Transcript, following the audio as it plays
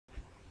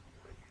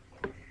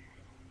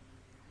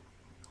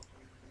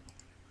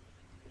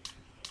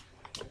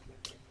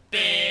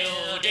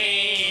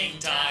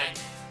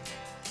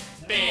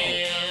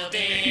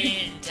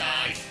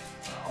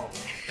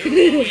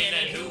will win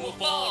and who will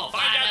fall?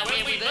 Find out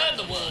when we learn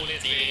the wall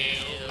is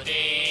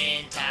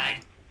building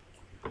time.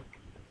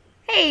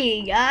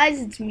 Hey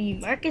guys, it's me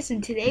Marcus,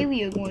 and today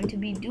we are going to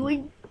be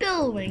doing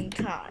building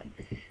time.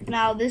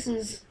 Now this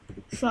is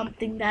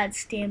something that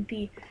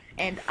Stampy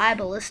and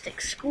iBallistic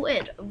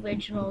Squid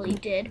originally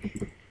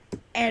did,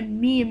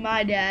 and me and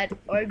my dad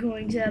are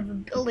going to have a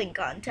building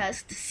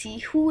contest to see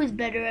who is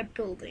better at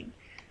building.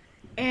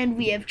 And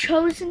we have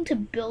chosen to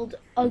build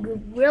a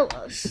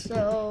gorilla,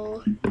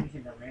 so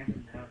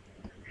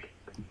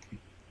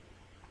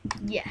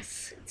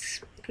yes,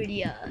 it's pretty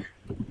yeah.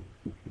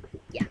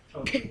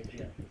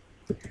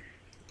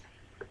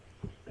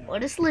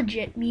 What does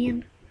legit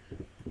mean?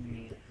 It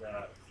means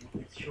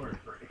it's short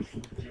for it's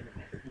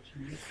legitimate, which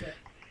means that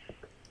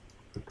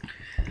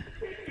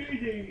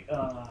it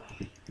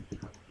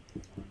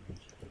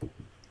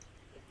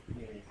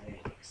is an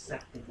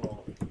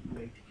acceptable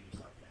way to do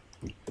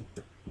something.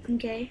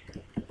 Okay.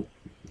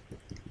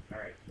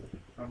 Alright,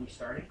 are we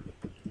starting?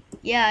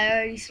 Yeah, I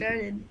already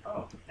started.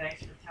 Oh,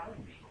 thanks for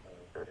telling me.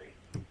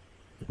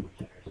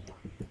 Generous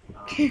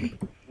one.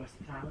 What's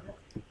the time of it?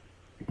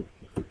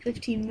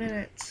 15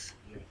 minutes.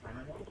 Do you have a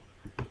timer though?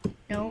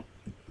 No.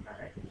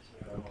 Alright,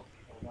 so hold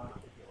on, I'll go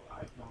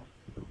live now.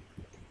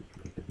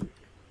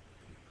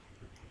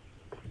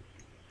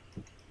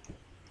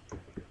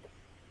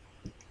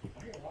 I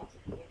hear lots of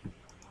clicking.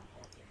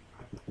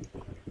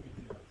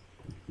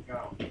 Go.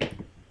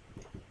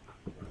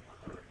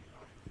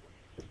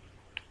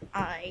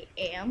 I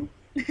am.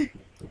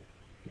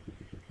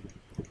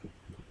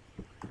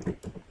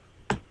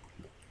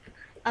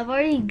 I've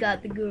already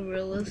got the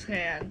gorilla's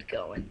hand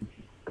going.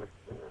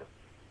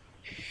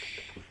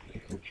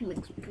 He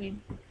looks pretty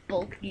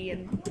bulky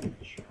and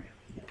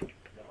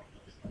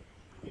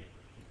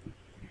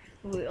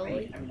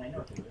really. I mean, I know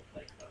what they look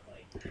like, but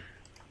like,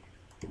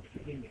 if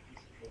you gave me a piece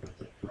of paper that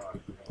said frog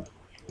gorilla,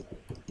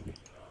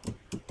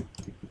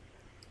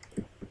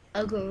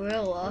 I'm A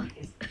gorilla. sure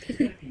it's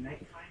gonna be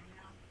nighttime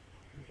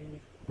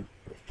now?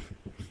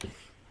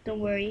 Don't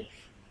worry.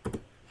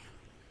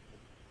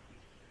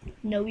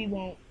 No, we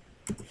won't.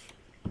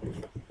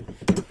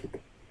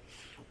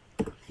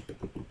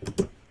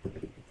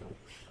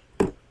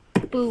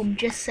 Boom,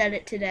 just said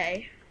it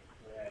today.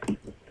 Right.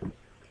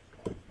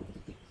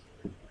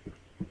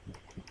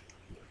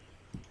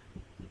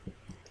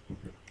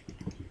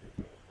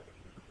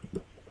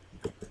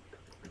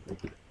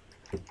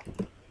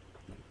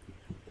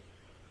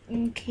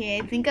 Okay,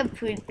 I think I've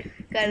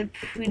got a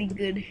pretty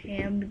good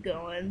hand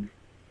going.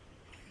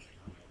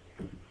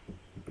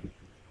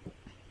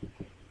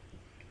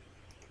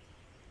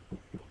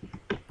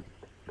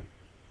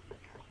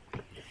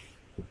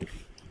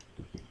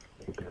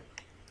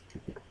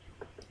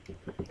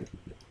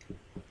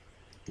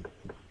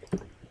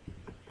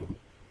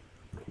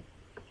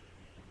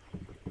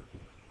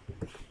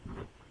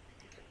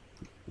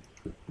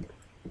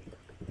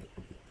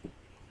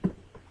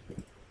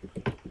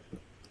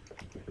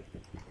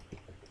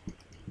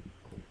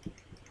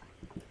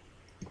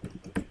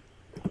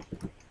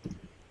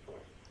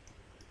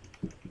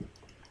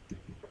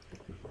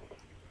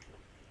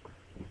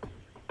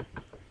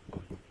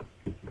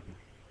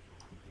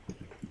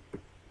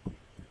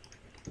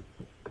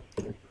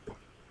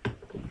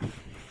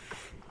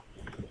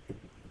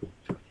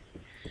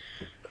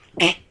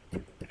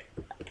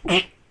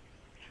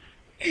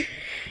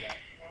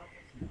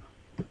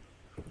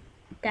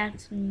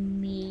 That's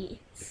me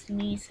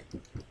sneezing.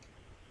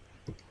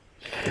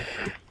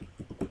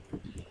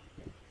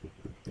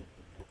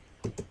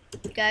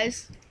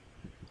 Guys,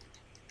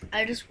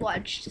 I just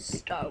watched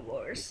Star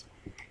Wars,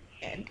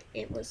 and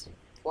it was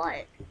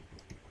what?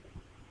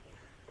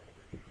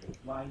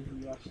 Why do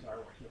you watch Star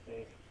Wars with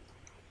Baby?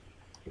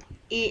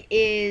 It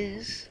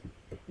is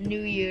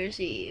New Year's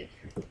Eve.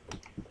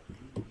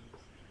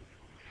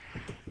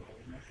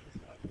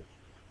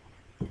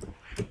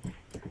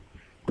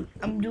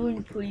 I'm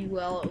doing pretty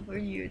well over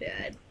here,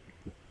 Dad.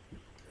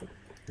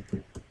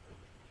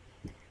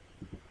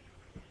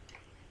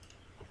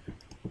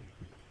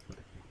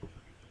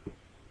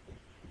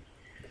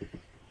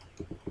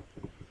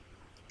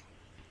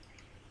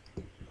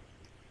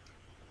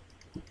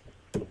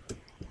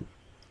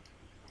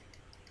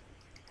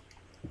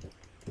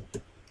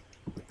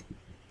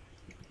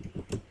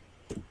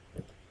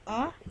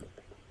 Huh?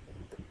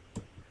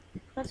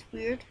 That's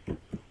weird.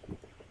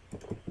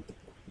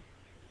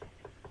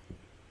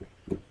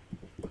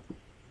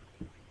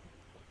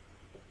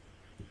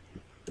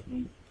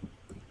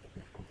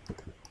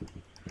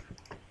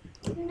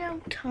 Now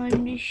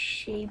time to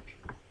shape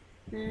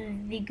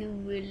the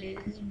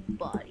gorilla's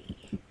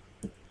body.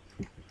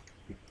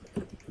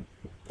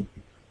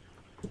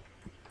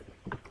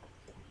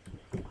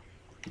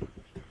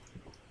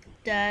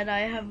 Dad, I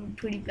have a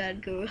pretty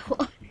bad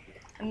gorilla.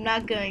 I'm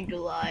not going to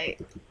lie,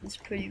 it's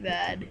pretty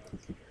bad.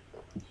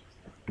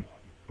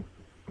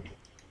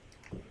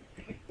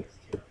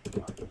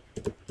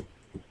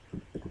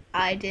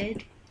 I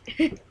did.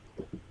 Because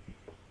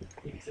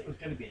it was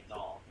going to be a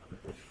doll.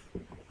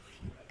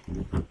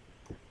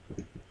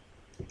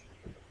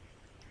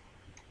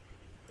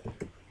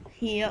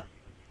 Yep.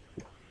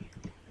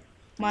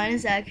 Mine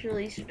is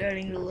actually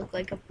starting to look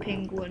like a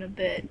penguin a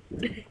bit.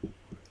 Yeah,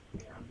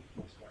 I'm just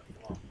gonna start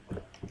walking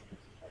around and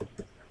see if I can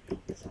start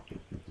building something.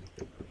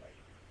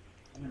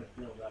 I'm gonna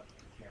build up and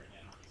tear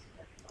down and see if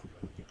I can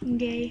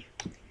build. Okay.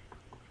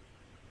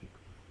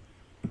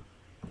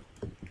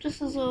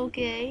 This is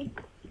okay.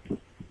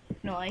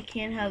 No, I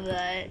can't have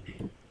that.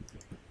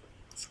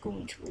 It's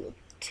going to look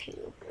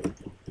terrible.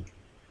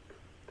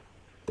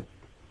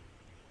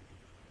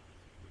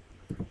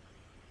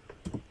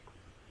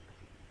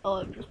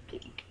 Oh, I just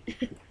peeked.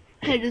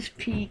 I just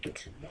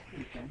peeked. Nope,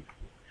 you can.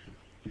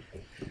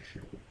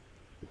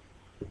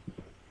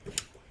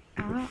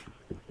 Ah.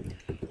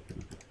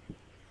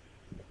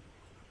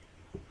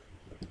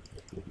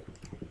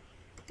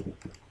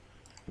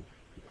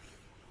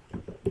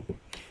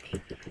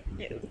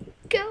 There we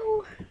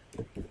go.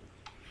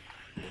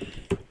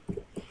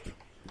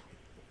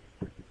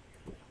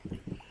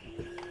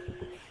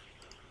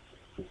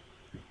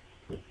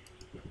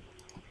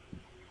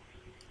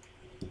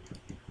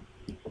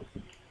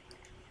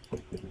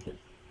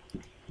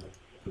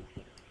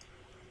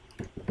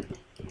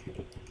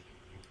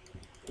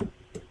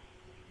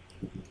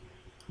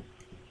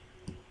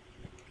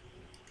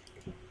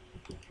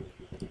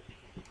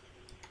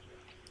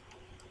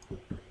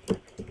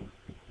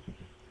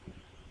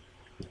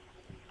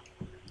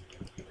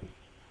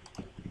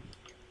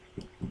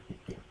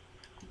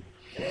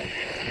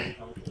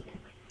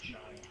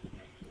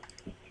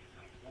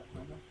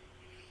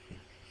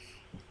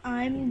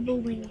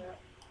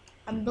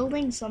 I'm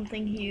building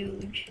something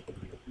huge.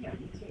 Yeah,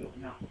 me too.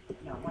 Now,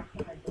 why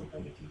can't I build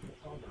like a 2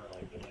 foot tall girl?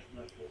 Like,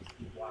 look, those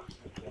 2 blocks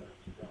together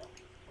to go.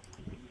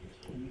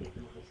 You need to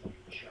build this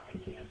like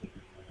gigantic.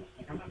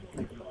 Like, I'm not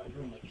building a girl. I'm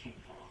building like King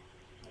Kong.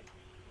 Like,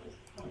 what is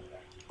the point of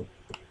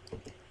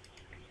that?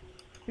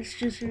 It's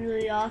just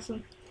really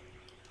awesome.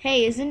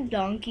 Hey, isn't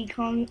Donkey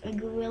Kong a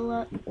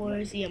gorilla or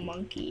is he a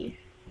monkey?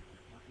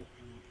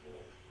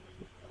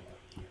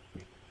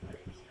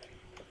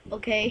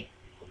 Okay.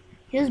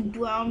 He has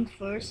brown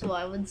fur, so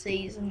I would say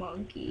he's a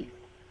monkey.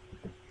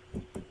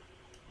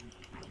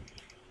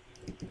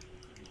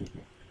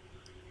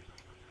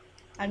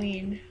 I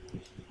mean,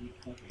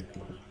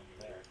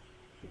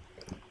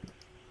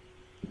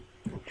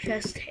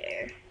 chest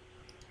hair.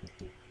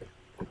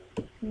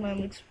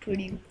 Mine looks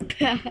pretty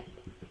bad.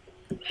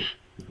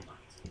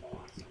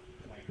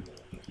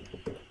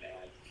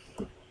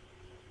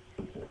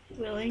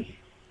 Really?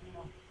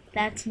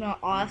 That's not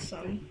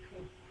awesome.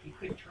 You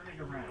could turn it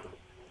around.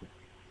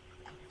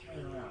 Turn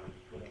it around.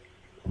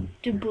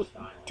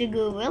 Do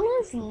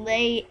gorillas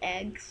lay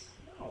eggs?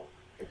 No.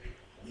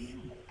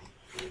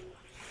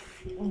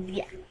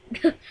 Yeah.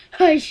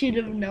 I should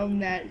have known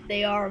that.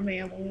 They are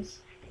mammals.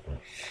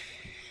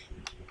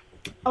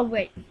 Oh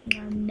wait.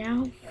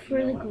 Now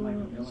for the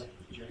gorillas.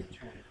 Just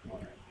turn the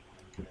corner.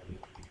 It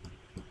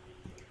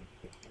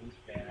was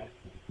bad.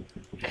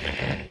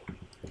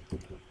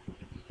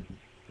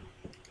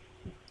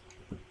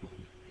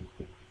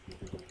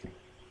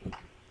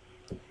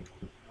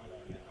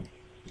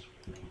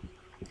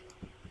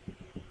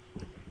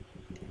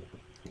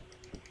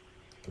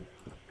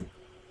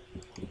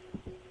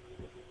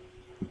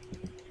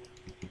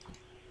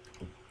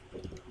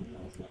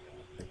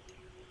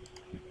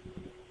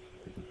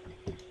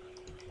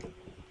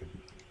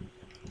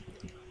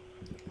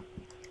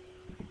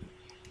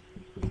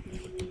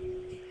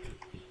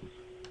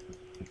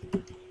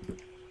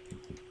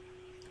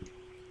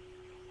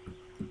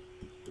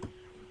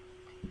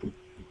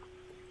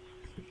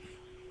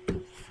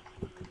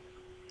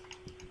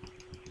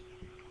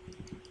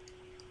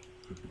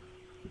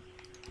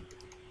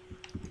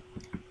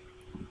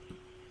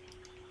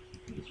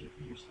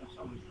 Your stuff's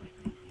always like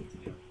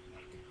detailed,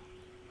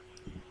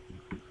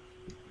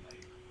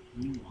 like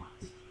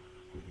nuanced.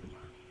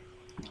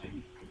 Like,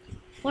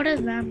 What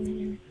does that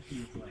mean? it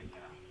means like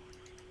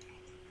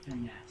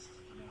finesse.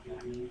 You know what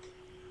that means?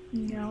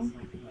 No.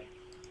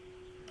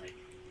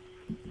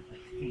 It's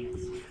like fancy. I don't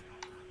know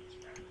how to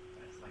describe it,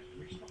 but it's like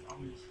your stuff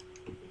always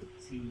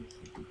seems,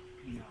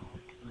 you know,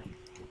 like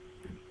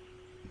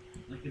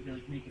they'd be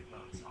like, make a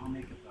boat. So I'll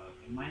make a boat,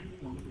 and mine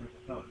will look like a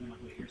boat. And then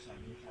I'll go to your side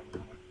will have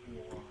like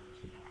oars,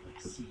 and have like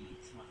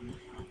seats. And I'll be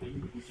like, oh, I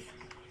didn't think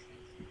about those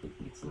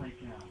things. It's like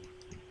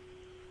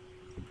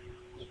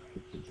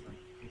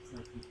it's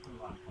like you put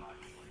a lot of thought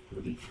into like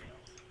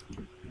details,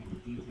 and the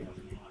details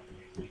in a lot of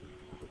ways make it a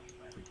lot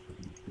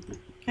better.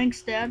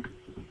 Thanks, Dad.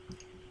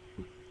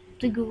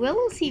 Do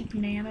gorillas eat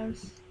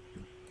bananas?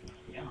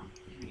 Yeah. I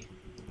mean,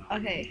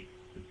 Okay.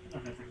 I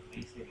don't know if that's like a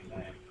mainstay of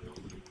diet. Girls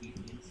eat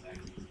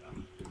insects and stuff.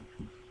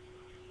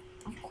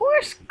 Of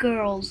course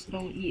girls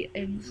don't eat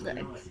Gorillas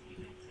insects. eat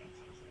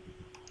insects,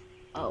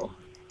 Oh.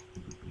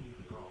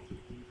 girls eat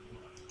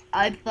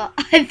I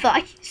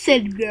thought you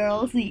said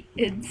girls eat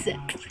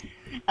insects.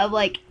 I'm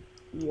like,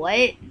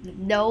 what?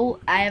 No,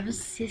 I have a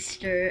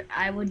sister.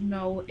 I would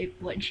know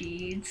what she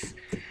eats.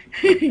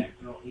 that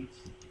girl eats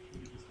stuff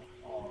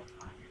all the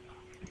time.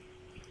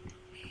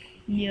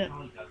 Yeah.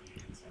 Probably doesn't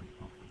eat insects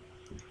all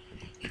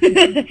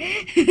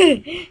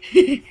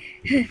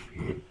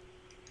the time.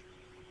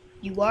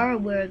 You are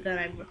aware that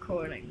I'm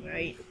recording,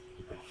 right?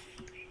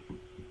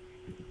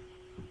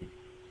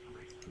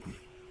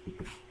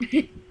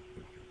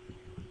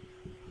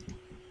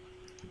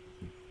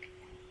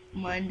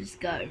 Mine just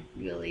got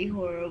really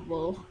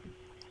horrible.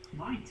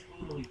 Mine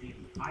totally didn't.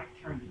 I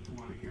turned the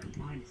corner here.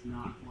 Mine is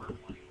not horrible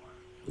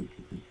anymore.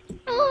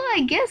 Oh,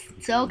 I guess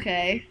it's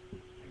okay.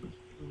 It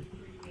was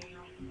pretty bad.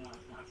 No,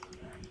 it's not so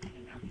bad.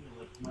 And I feel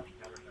like much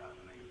better about it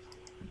than I used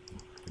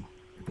to.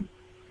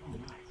 Oh,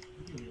 nice.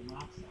 Really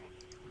lopsided.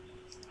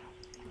 It's not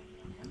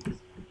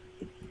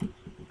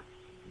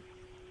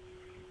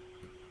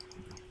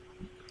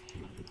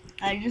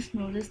I just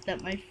noticed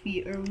that my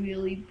feet are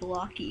really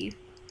blocky.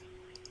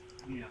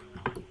 Yeah,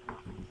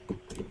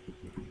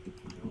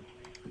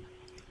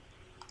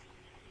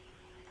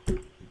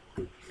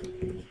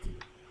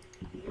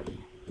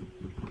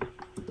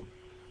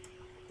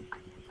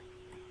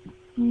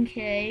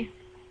 Okay.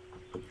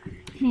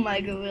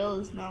 My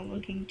gorilla's not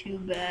looking too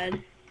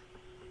bad.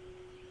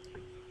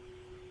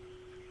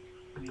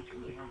 I mean, it's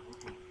really hard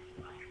working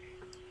with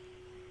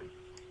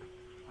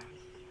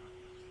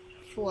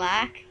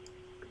Flack?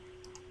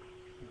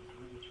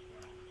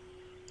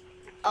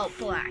 Oh,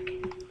 black.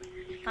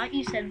 I thought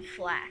you said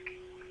flack.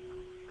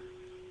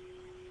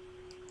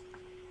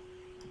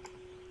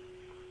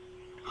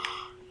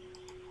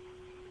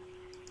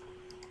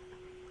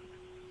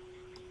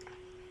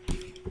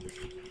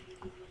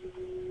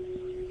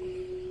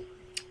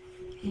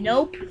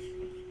 Nope.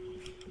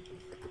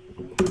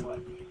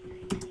 What?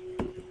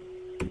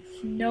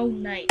 No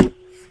night.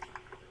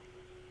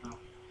 Oh.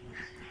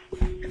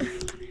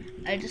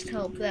 I just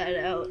helped that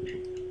out.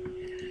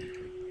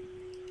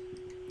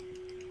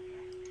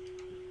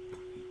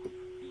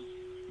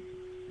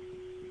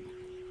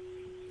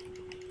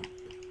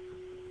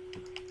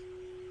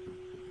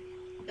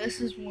 This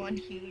is one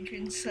huge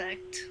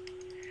insect.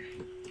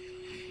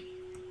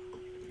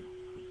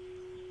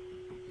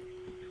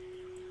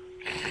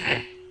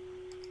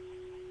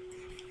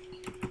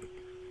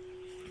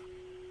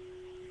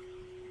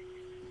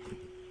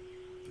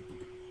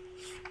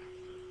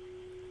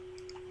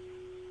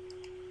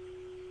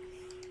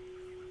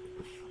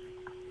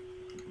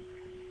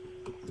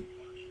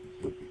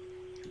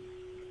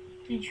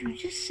 Did you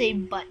just say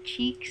butt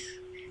cheeks?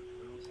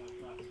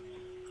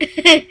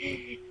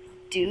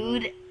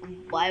 Dude,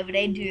 why would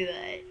I do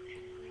that?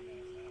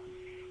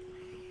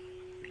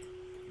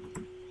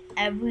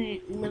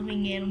 Every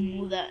living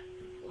animal that,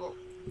 well,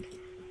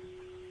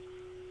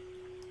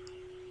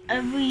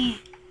 every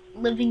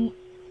living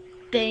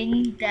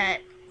thing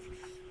that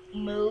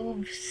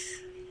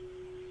moves,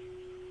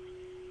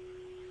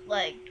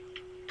 like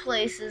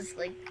places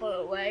like far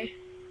away,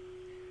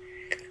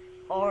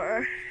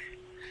 or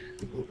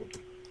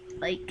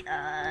like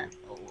oh,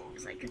 what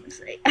was I gonna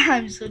say?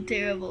 I'm so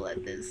terrible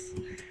at this.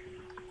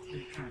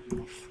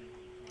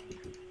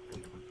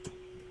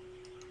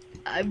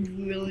 I'm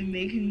really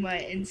making my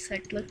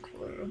insect look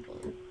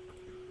horrible.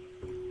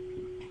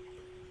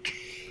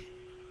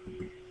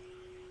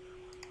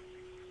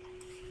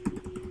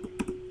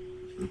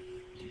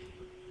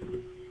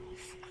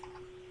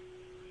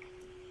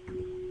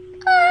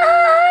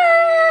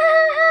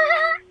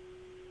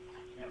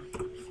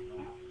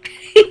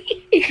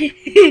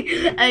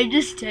 I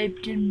just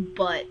typed in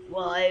butt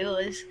while I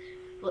was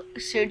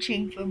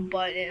searching for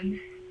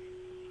button.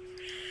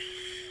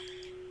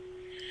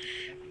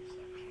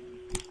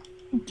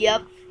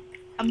 Yep,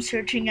 I'm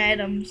searching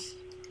items.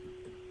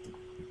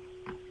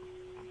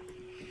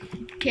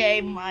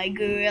 Okay, my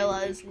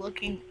gorilla is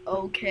looking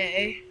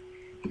okay.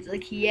 He's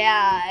like,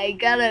 yeah, I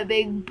got a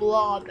big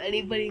blob.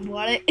 Anybody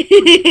want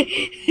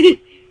it?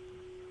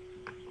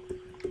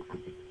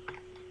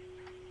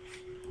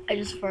 I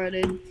just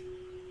farted.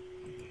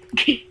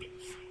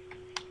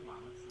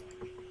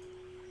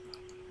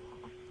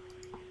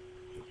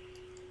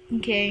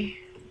 Okay.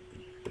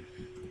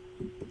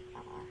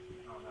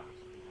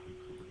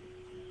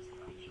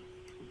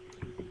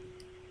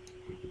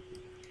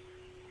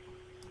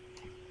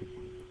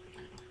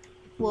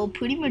 Well,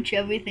 pretty much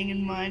everything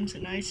in mine's a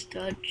nice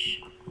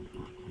touch.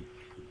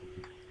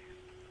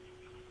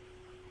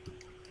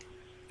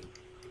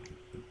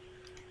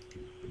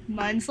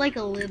 Mine's like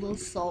a little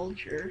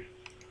soldier.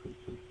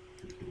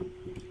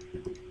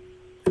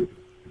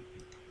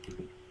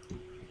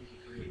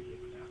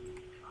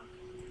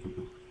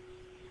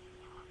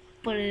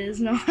 But it is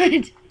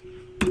not.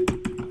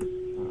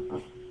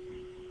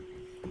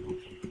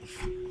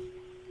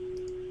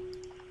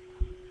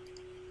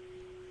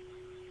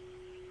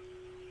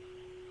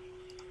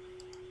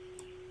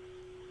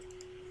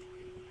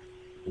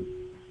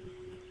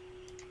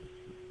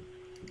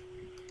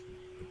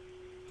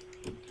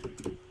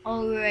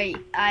 Alright,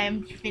 I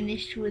am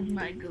finished with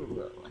my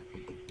gorilla.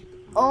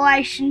 Oh,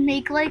 I should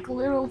make like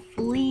little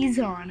fleas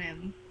on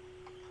him.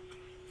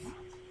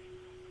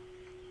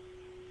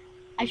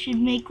 I should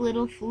make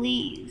little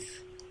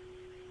fleas.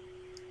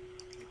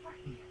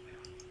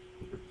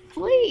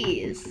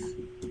 Fleas.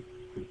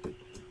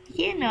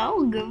 You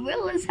know,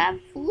 gorillas have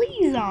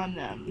fleas on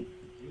them.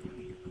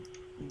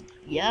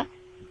 Yeah.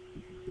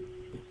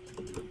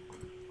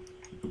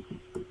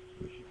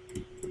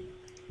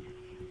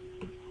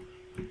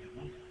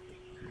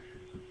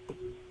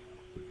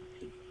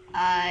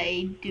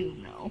 I do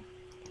know.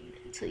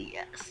 It's a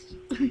yes.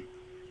 I'm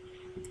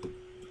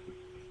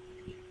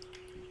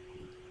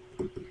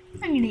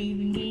gonna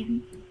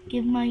even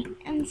give my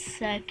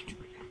insect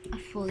a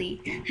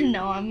flea.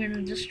 No, I'm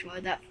gonna destroy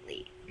that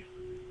flea.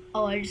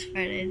 Oh, I just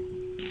farted.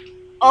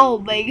 Oh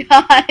my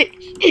gosh,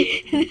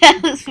 that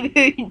was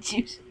very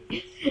juicy.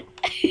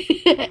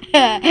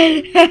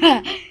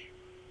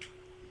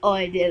 Oh,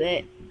 I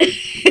did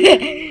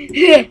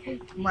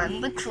it.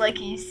 Mine looks like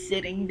he's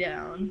sitting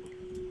down.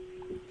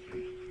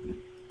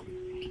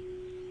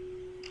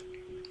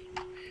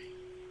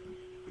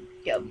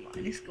 Yeah,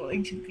 mine is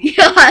going to be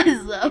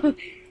awesome.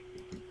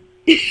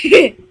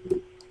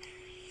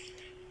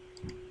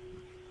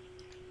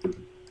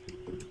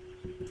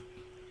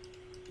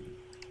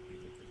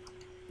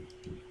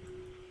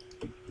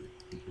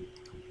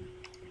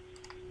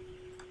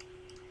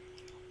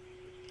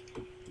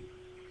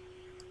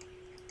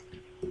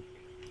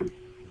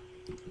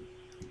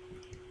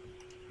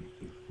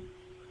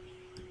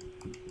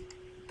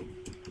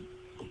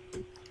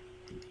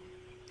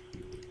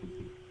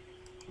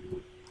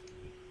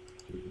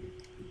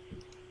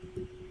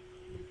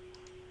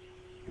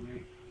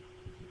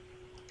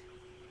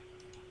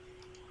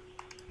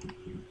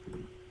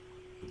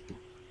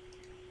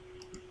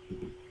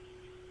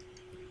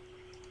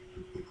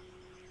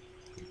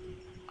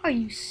 Are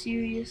you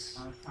serious?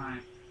 Oh, it's fine.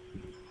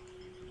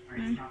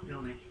 Alright, stop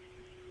building.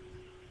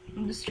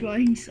 I'm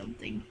destroying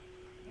something.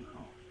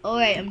 Oh.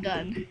 Alright, I'm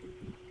done.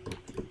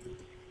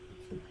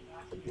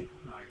 You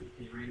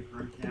ready to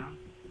burn it down?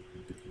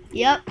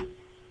 Yep.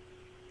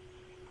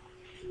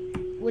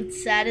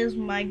 What's sad is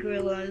my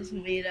gorilla is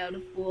made out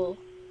of wool.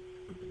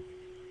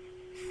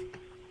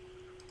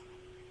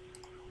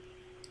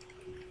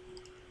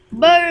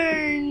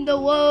 Burn the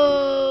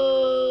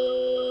wool!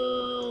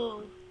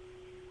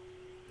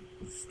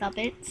 Stop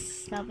it,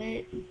 stop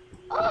it.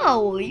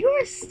 Oh,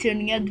 you're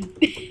turning out.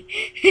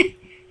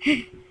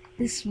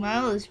 His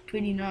smile is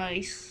pretty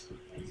nice.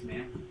 Thanks,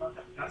 man.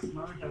 That's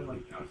smart. That was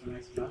a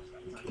nice touch.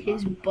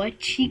 His butt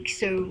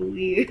cheeks are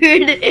weird.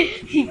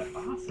 That's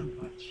awesome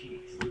butt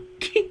cheeks.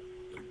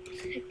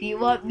 Do you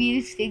want me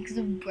to stick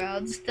some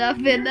brown stuff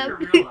in Your them?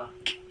 gorilla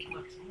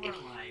looks more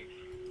like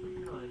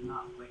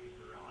not like a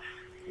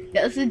gorilla.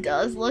 Yes, it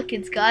does. Look,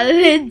 it's got an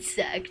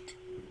insect.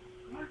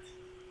 What?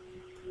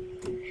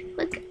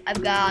 Look,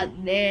 I've got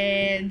an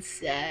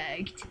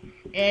insect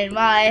in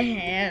my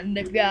hand.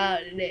 I've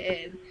got it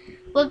in.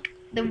 Look,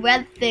 the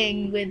red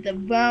thing with the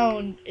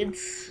brown.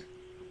 It's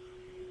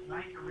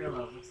My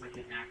gorilla looks like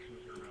an actual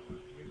gorilla.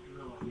 Your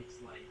gorilla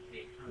looks like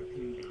a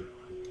cartoon gorilla.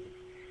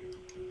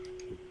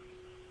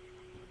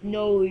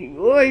 no,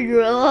 your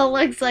gorilla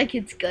looks like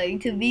it's going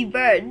to be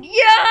burned.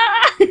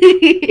 Yeah.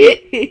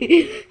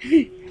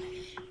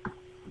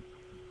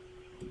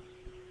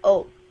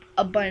 Oh,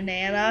 a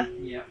banana.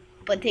 Yep.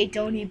 But they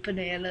don't eat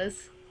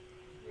bananas.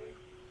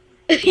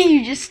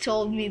 You just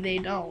told me they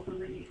don't.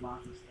 They eat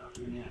lots of stuff.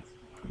 And yeah, it's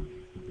cool.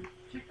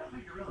 Check out my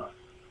gorilla.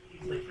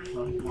 He's like, first of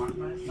all, he's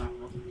walking on his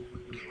knuckles.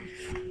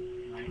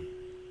 Right?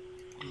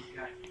 He's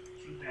got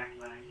two back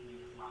legs and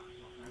he's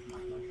walking on his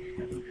knuckles. He's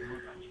got some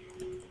gorilla on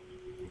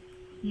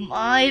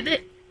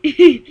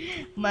you.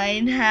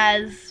 Mine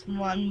has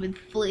one with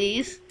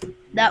fleas.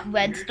 That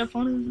red stuff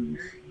on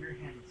his. Your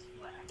head is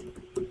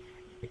flat.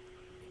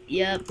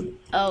 Yep.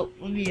 Oh,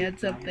 let me add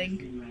something.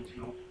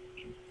 Three-dimensional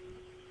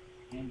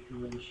and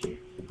gorilla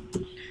shaped.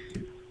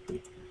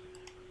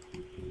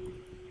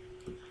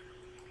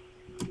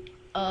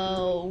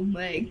 Oh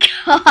my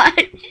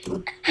god.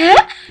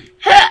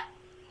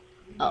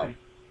 Oh,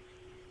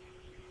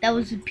 that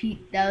was a flea.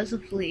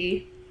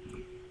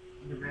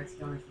 The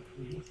redstone is the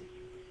fleas.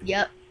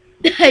 Yep.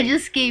 I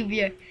just gave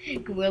your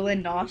gorilla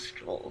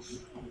nostrils.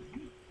 Oh,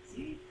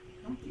 see?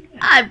 Don't do that.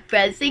 I'm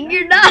pressing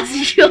your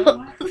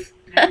nostrils.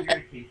 That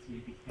irritates me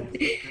because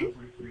those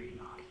are great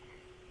nostrils.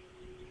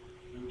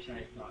 I wish I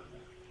had thought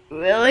that.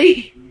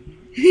 Really?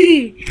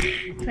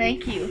 Mm-hmm.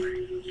 Thank you. What are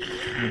you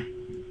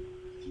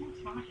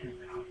talking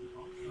about? You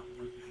also have to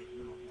look at the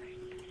little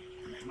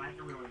things. My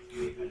gorilla is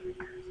way better than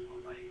yours. So,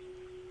 like,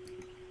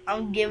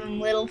 I'll give him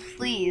little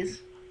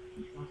fleas.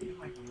 don't do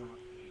my gorilla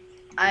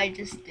face. I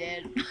just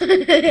did.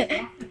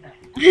 Stop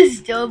that.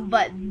 Still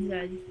buttons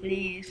are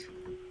fleas.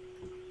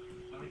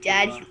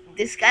 Dad,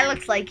 this guy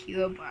looks like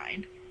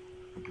Herobrine.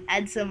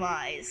 Add some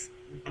eyes.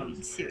 I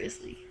mean,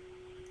 seriously.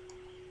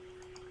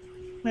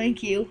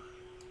 Thank you.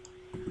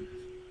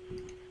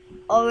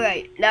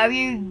 Alright, now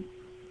your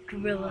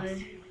gorilla.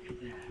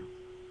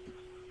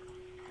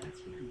 That's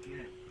pretty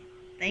good.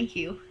 Thank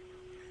you.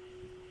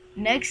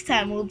 Next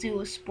time we'll do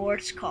a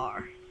sports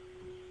car.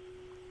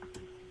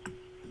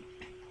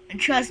 And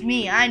trust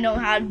me, I know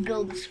how to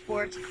build a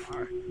sports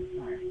car.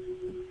 Alright.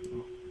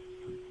 Well,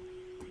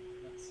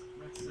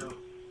 let's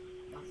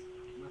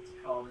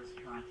call this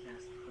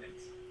contest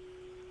quits.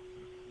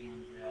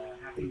 And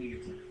Happy New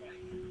Year's,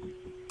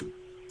 everybody.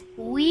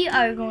 We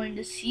are going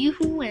to see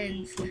who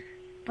wins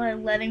by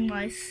letting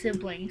my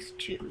siblings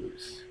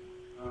choose.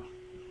 Oh,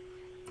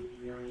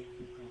 really?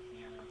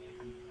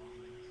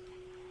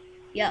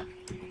 Yep.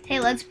 Hey,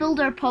 let's build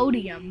our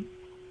podium.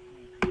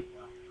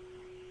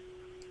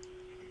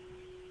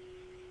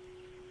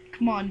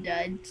 Come on,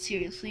 Dad.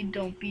 Seriously,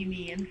 don't be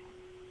mean.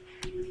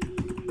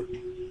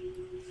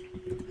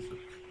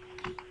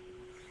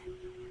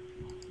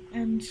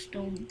 And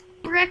stone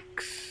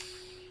bricks.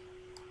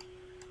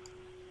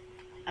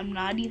 I'm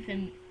not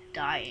even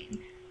dying.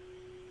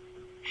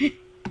 An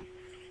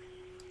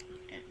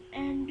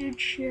ender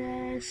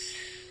chest.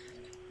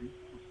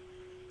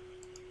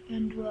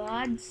 And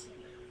rods.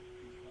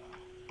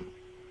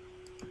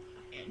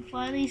 And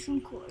finally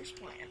some chorus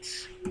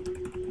plants.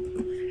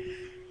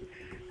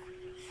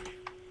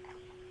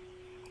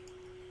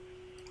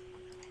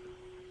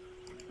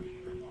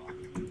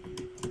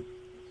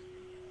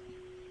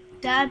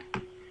 Dad,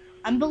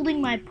 I'm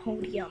building my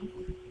podium.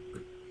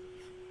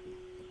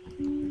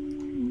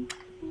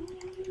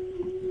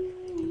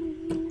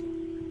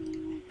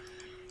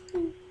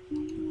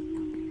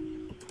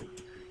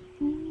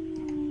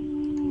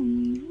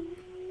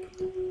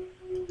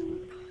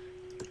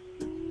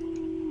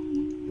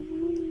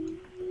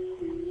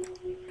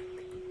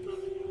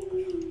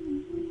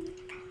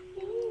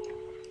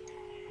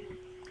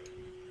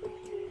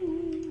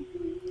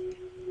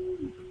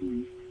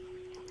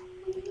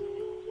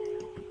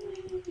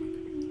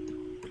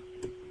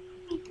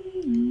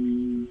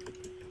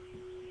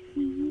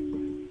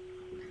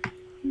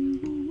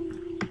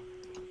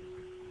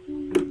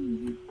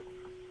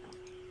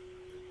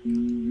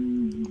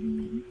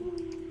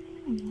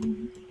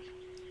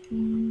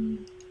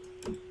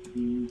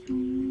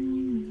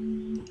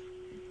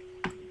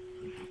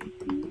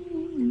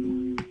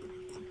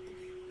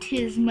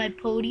 Tis my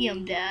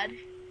podium, Dad.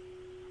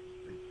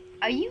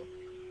 Are you?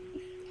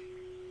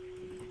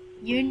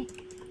 You're,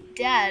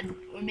 Dad,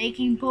 we're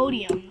making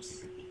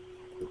podiums.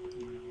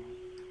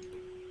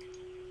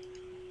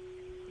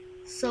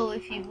 So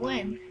if you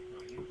win,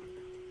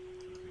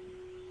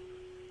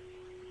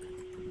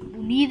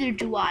 well, neither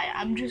do I.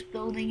 I'm just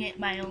building it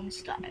my own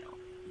style.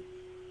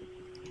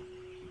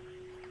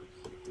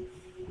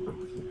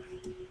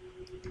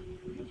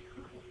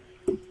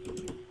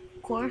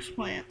 Chorus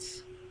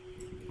plants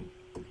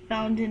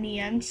found in the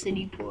End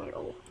City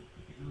portal.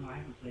 No, I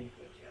haven't played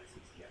Glitch yet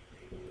since the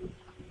update.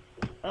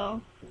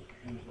 Oh,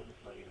 I'm able to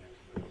play it next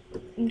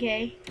week.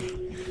 okay.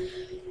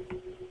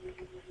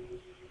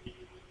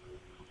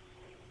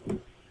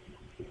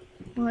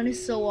 That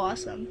is so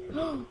awesome.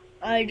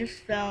 I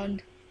just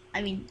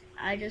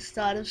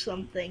thought of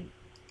something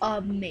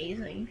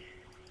amazing.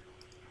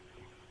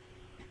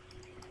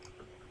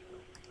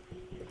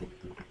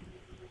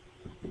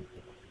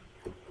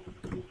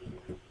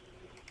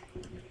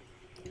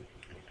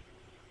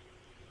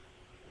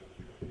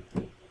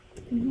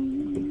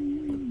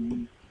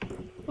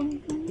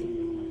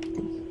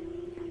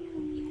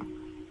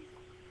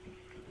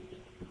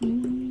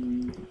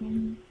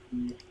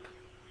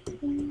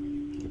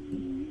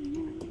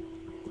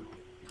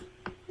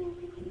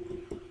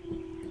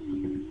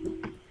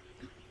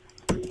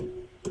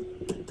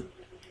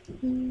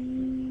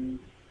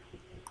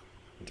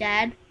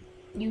 Dad,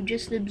 you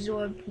just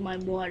absorbed my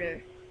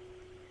water.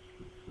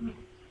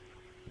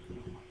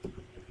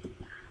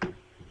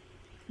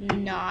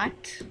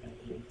 Not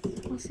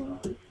awesome.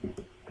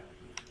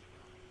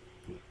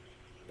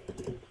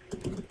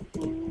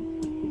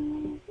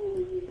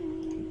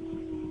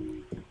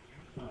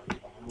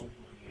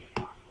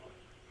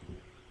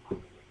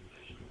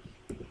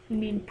 You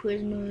mean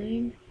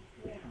Prismarine?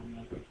 Yeah,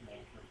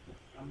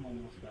 I'm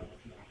almost done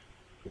with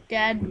mine.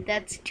 Dad,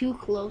 that's too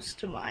close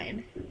to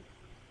mine.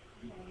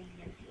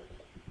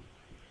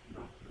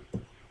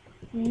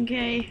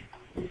 Okay.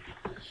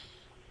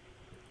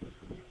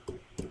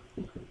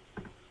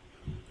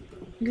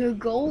 Your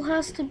goal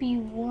has to be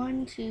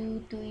 1,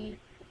 2, 3,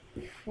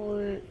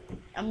 4.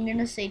 I'm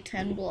gonna say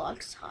 10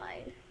 blocks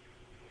high.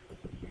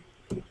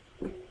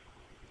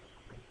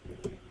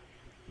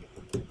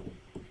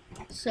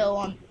 So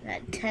on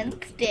that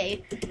 10th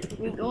day,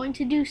 we're going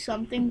to do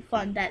something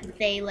fun that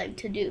they like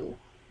to do.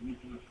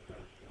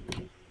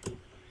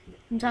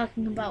 I'm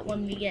talking about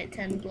when we get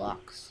 10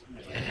 blocks.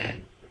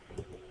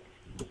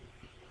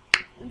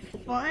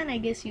 Fine, I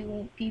guess you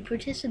won't be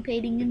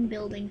participating in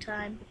building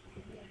time.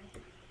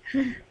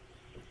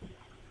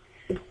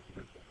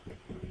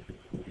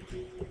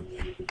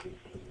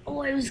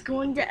 Oh, I was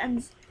going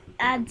to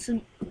add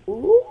some.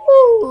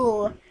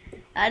 Ooh!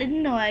 I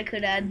didn't know I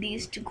could add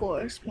these to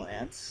chorus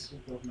plants.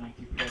 Build mine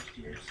to first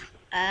years.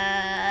 Uh,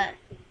 I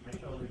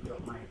totally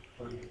built mine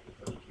for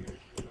first years.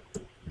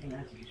 And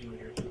that's usually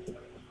yours is better than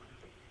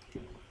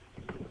mine.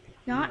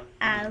 not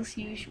as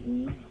usual. I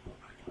know about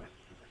mine,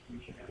 but you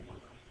should have one.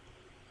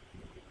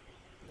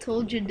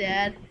 Told your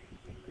dad.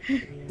 Yeah.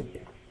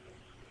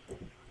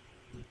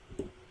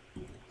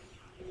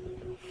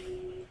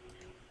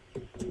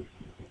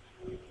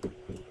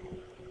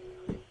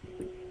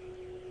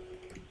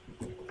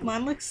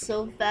 Mine looks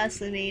so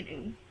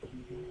fascinating.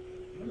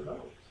 What are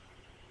those?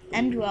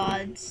 End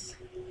rods.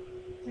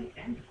 It's like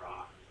end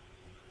rock.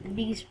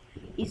 These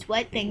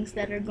white things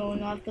that are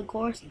going off the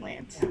chorus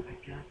plants. Yeah, I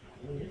got that.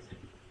 What is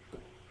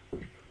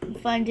it?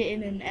 find it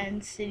in an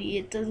end city.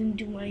 It doesn't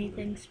do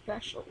anything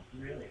special.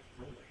 Really?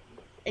 Really?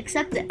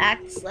 Except it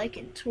acts like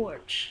a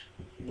torch.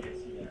 Yeah, I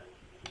see that.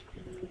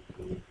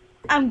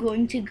 I'm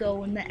going to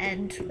go in the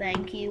end,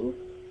 thank you.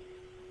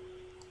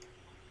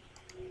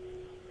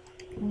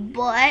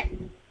 But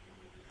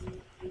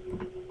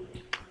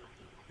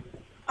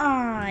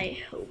I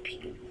hope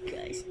you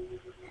guys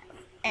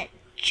have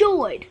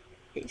enjoyed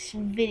this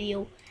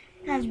video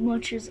as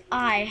much as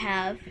I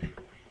have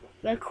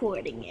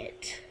recording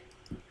it.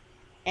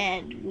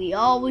 And we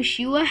all wish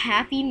you a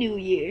happy New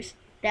Year's.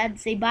 Dad,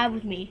 say bye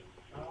with me.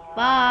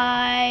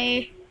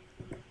 Bye.